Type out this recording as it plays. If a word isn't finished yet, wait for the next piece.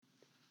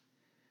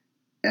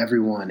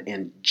everyone.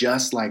 And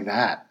just like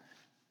that,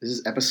 this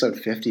is episode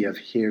 50 of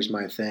Here's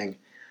My Thing.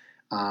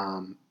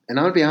 And I'm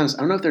going to be honest,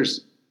 I don't know if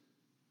there's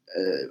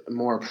a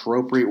more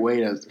appropriate way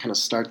to kind of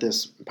start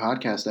this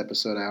podcast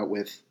episode out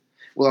with,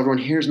 well, everyone,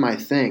 here's my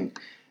thing.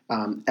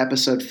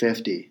 Episode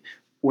 50.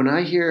 When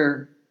I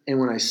hear and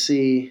when I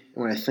see,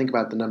 and when I think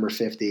about the number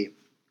 50,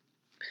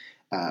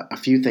 a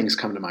few things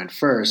come to mind.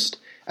 First,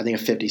 I think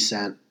of 50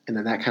 Cent, and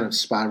then that kind of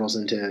spirals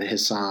into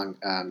his song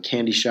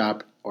Candy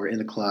Shop or In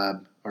the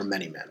Club or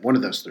Many Men. One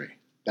of those three.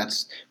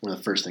 That's one of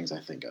the first things I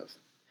think of.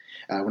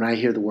 When I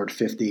hear the word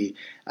 50,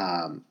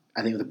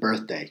 I think of the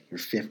birthday, your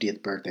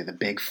 50th birthday, the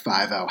big 50,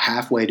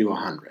 halfway to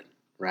 100,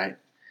 right?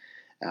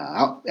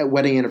 At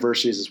wedding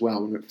anniversaries as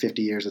well,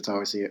 50 years, it's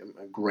obviously a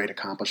great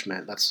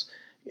accomplishment.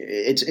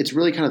 It's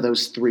really kind of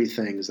those three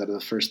things that are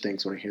the first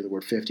things when I hear the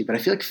word 50. But I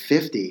feel like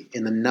 50,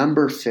 in the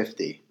number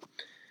 50,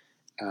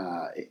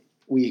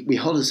 we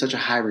hold it in such a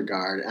high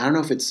regard. I don't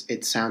know if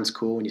it sounds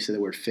cool when you say the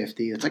word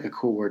 50. It's like a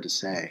cool word to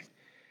say.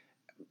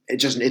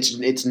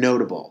 It's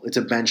notable. It's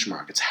a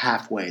benchmark. It's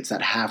halfway. It's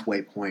that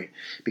halfway point,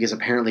 because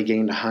apparently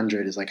getting to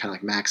 100 is like kind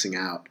of like maxing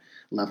out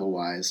level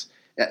wise.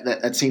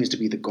 That seems to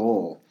be the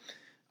goal.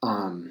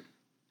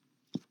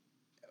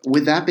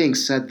 With that being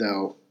said,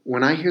 though,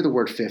 when I hear the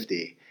word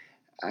 50,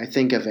 I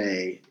think of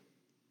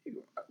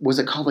was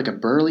it called like a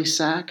burley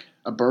sack,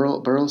 a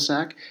burl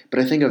sack? But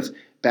I think of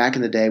back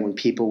in the day when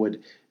people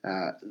would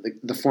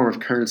the form of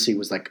currency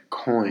was like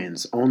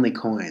coins, only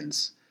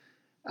coins.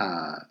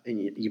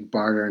 And you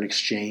barter in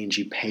exchange,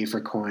 you pay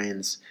for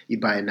coins, you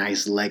buy a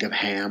nice leg of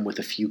ham with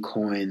a few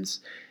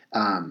coins.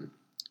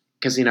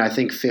 Because, I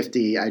think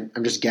 50,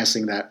 I'm just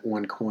guessing that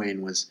one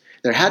coin was,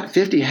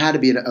 50 had to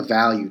be a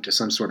value to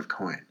some sort of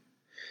coin.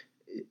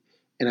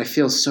 And I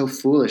feel so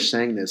foolish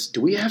saying this. Do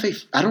we have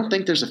I don't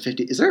think there's a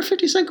 50, is there a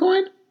 50-cent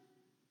coin?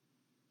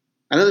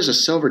 I know there's a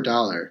silver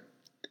dollar,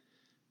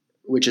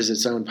 which is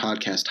its own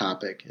podcast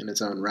topic in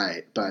its own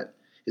right, but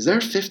is there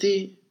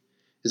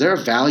a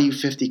value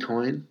 50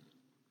 coin?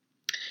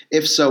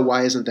 If so,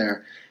 why isn't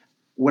there?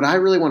 What I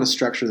really want to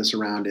structure this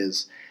around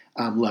is,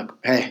 look,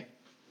 hey,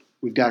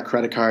 we've got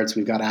credit cards,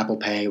 we've got Apple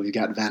Pay, we've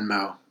got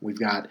Venmo, we've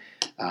got,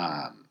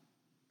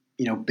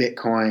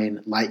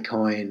 Bitcoin,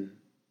 Litecoin,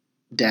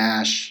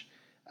 Dash.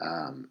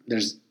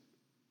 Is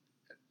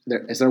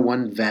there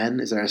one Ven?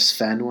 Is there a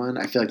Sven one?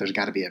 I feel like there's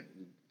got to be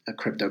a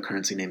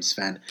cryptocurrency named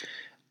Sven.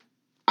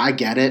 I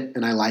get it,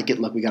 and I like it.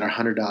 Look, we got our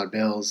 $100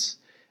 bills.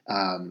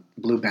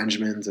 Blue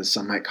Benjamins, as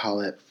some might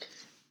call it.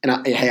 And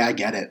I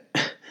get it,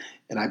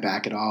 and I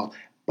back it all.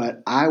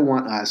 But I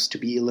want us to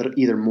be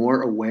either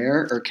more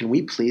aware, or can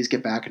we please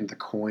get back into the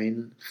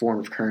coin form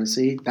of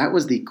currency? That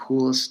was the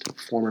coolest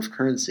form of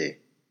currency,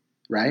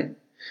 right?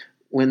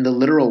 When the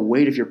literal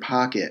weight of your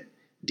pocket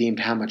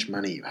deemed how much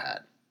money you had.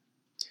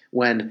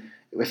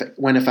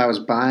 If I was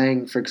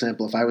buying, for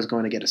example, if I was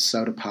going to get a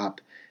soda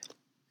pop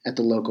at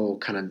the local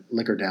kind of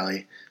liquor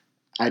deli,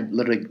 I'd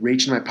literally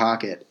reach in my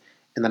pocket,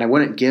 and then I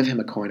wouldn't give him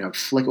a coin. I would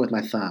flick it with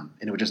my thumb,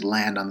 and it would just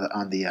land on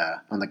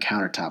the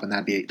countertop, and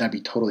that'd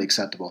be totally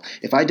acceptable.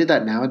 If I did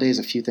that nowadays,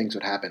 a few things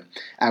would happen.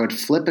 I'd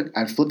flip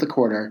the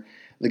quarter.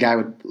 The guy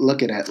would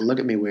look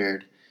at me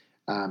weird.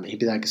 He'd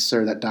be like,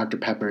 "Sir, that Dr.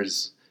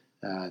 Pepper's,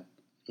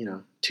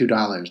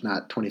 $2,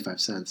 not 25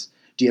 cents.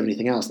 Do you have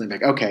anything else?" And they'd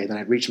be like, "Okay." Then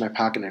I'd reach in my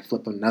pocket and I'd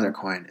flip another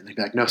coin, and they'd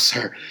be like, "No,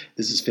 sir,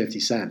 this is 50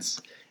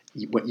 cents.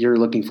 What you're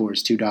looking for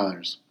is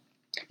 $2."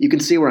 You can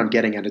see where I'm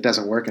getting at. It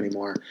doesn't work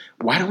anymore.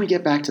 Why don't we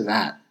get back to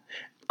that?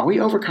 Are we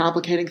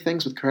overcomplicating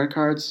things with credit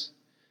cards,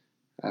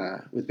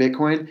 with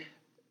Bitcoin?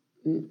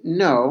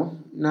 No,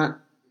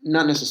 not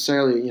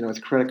necessarily.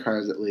 With credit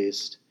cards at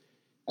least.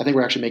 I think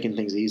we're actually making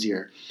things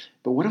easier.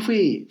 But what if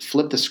we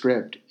flipped the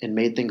script and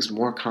made things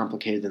more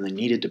complicated than they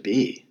needed to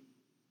be?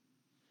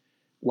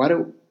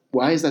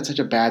 Why is that such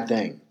a bad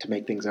thing to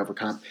make things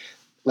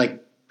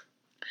Like,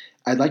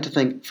 I'd like to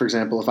think, for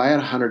example, if I had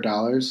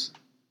 $100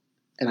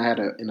 and I had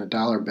in a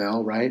dollar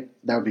bill, right,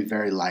 that would be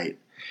very light.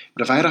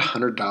 But if I had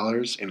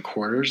 $100 in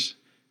quarters,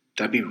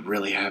 that'd be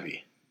really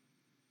heavy.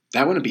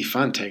 That wouldn't be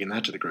fun taking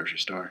that to the grocery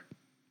store.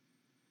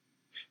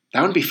 That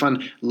wouldn't be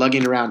fun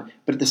lugging around.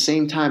 But at the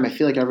same time, I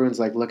feel like everyone's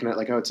like looking at it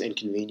like, oh, it's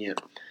inconvenient.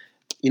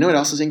 You know what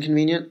else is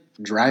inconvenient?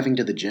 Driving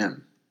to the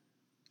gym.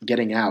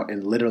 Getting out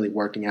and literally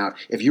working out.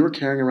 If you were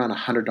carrying around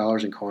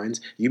 $100 in coins,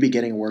 you'd be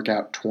getting a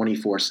workout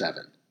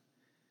 24/7.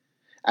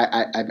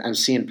 I'm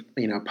seeing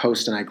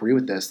posts, and I agree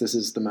with this. This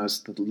is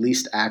the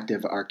least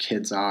active our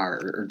kids are,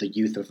 or the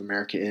youth of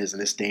America is in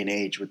this day and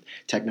age with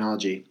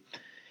technology.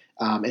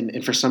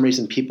 And for some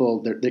reason, people,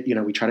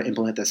 we try to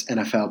implement this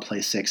NFL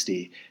Play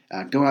 60.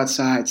 Go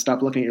outside,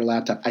 stop looking at your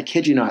laptop. I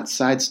kid you not,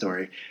 side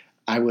story.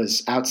 I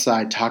was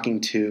outside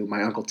talking to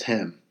my Uncle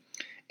Tim,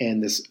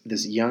 and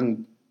this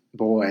young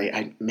boy,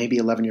 maybe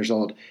 11 years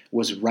old,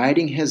 was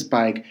riding his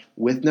bike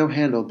with no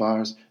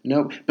handlebars.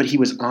 No, but he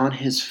was on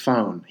his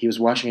phone. He was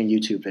watching a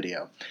YouTube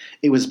video.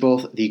 It was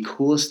both the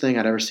coolest thing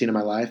I'd ever seen in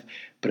my life,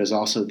 but it was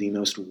also the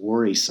most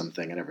worrisome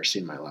thing I'd ever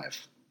seen in my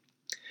life.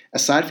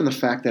 Aside from the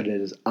fact that it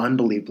is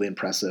unbelievably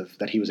impressive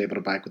that he was able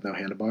to bike with no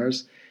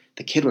handlebars,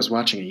 The kid was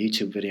watching a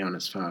YouTube video on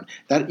his phone.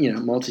 That,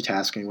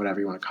 multitasking, whatever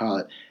you want to call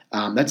it.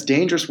 That's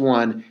dangerous,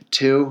 1.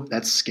 2,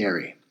 that's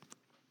scary.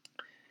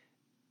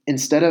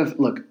 Instead of,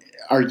 look,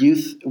 our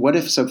youth, what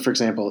if, so for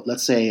example,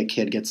 let's say a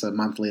kid gets a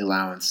monthly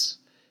allowance,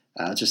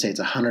 let's just say it's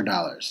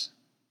 $100,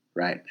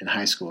 right, in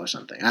high school or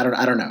something. I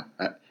don't know,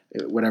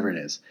 whatever it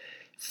is.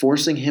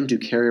 Forcing him to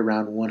carry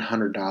around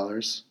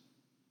 $100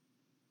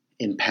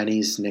 in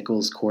pennies,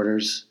 nickels,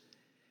 quarters,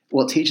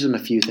 well, it teaches him a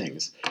few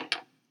things.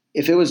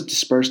 If it was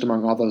dispersed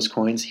among all those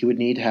coins, he would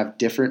need to have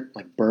different,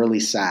 like, burly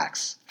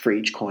sacks for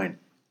each coin.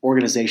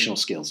 Organizational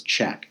skills,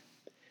 check.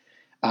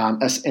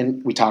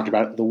 And we talked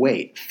about the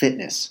weight,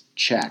 fitness,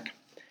 check.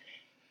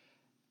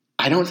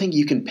 I don't think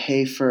you can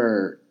pay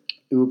for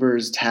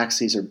Ubers,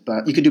 taxis, or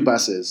you could do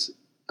buses,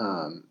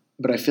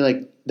 but I feel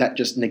like that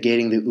just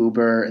negating the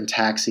Uber and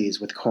taxis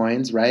with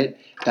coins, right?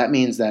 That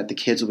means that the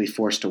kids will be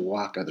forced to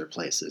walk other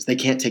places. They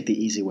can't take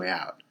the easy way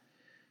out.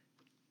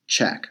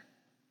 Check.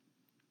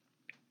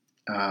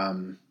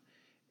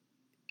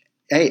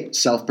 Hey,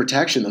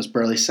 self-protection, those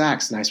burly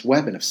sacks, nice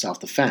weapon of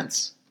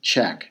self-defense.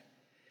 Check.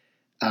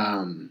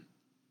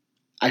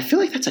 I feel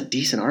like that's a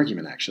decent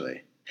argument,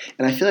 actually.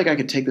 And I feel like I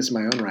could take this in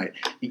my own right.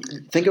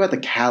 Think about the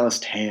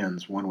calloused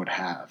hands one would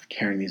have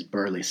carrying these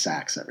burly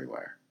sacks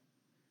everywhere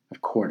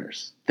of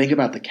quarters. Think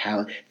about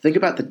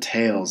the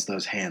tales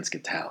those hands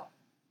could tell.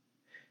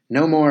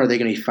 No more are they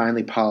going to be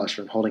finely polished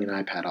from holding an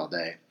iPad all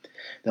day.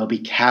 They'll be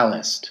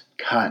calloused,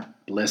 cut,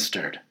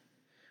 blistered,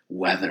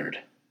 weathered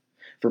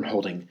from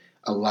holding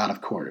a lot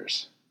of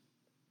quarters.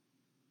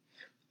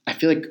 I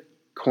feel like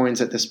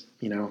coins at this,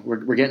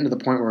 we're getting to the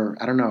point where,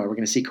 I don't know, are we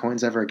going to see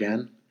coins ever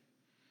again?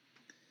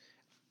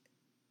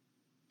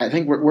 I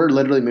think we're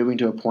literally moving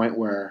to a point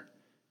where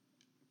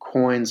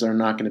coins are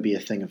not going to be a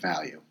thing of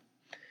value.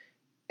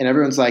 And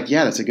everyone's like,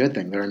 yeah, that's a good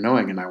thing. They're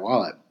annoying in my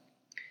wallet.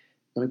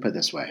 Let me put it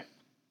this way.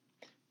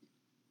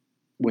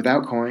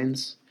 Without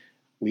coins,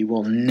 we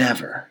will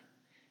never,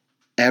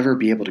 ever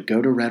be able to go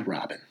to Red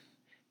Robin,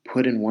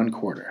 put in 1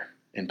 quarter,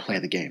 and play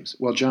the games.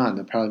 Well, John,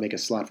 they'll probably make a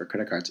slot for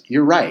credit cards.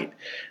 You're right.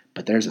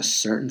 But there's a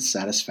certain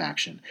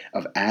satisfaction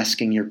of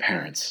asking your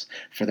parents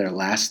for their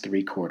last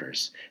 3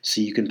 quarters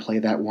so you can play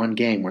that one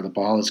game where the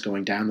ball is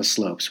going down the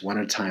slopes one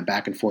at a time,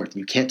 back and forth, and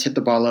you can't tip the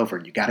ball over,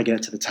 and you got to get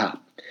it to the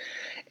top.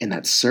 And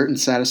that certain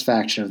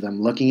satisfaction of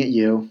them looking at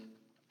you,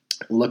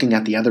 looking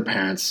at the other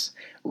parents,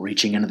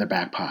 reaching into their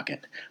back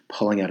pocket,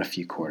 pulling out a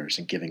few quarters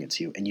and giving it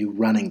to you, and you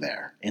running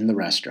there in the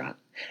restaurant.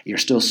 You're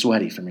still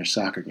sweaty from your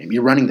soccer game.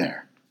 You're running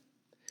there.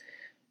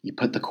 You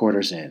put the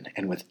quarters in,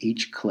 and with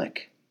each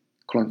click,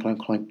 clunk,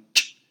 clunk, clunk,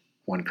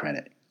 1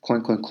 credit.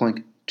 Clunk, clunk,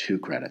 clunk, 2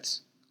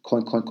 credits.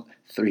 Clunk, clunk,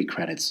 3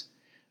 credits.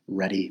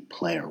 Ready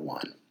Player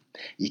One.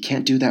 You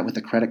can't do that with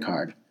a credit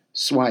card.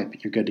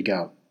 Swipe, you're good to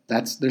go.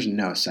 There's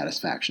no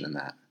satisfaction in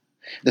that.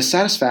 The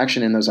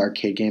satisfaction in those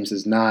arcade games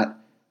is not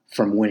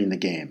from winning the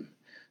game.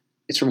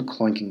 It's from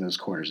clanking those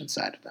quarters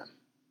inside of them.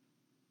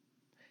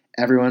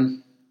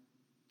 Everyone,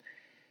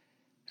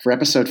 for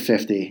episode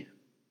 50,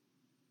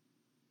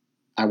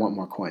 I want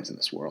more coins in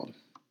this world.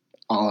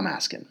 All I'm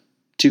asking.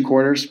 2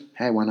 quarters?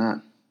 Hey, why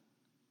not?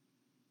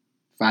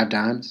 5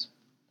 dimes?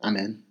 I'm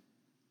in.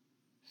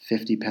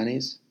 50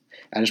 pennies?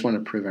 I just want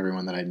to prove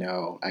everyone that I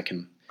know I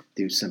can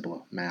do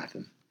simple math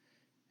and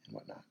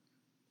whatnot.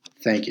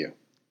 Thank you.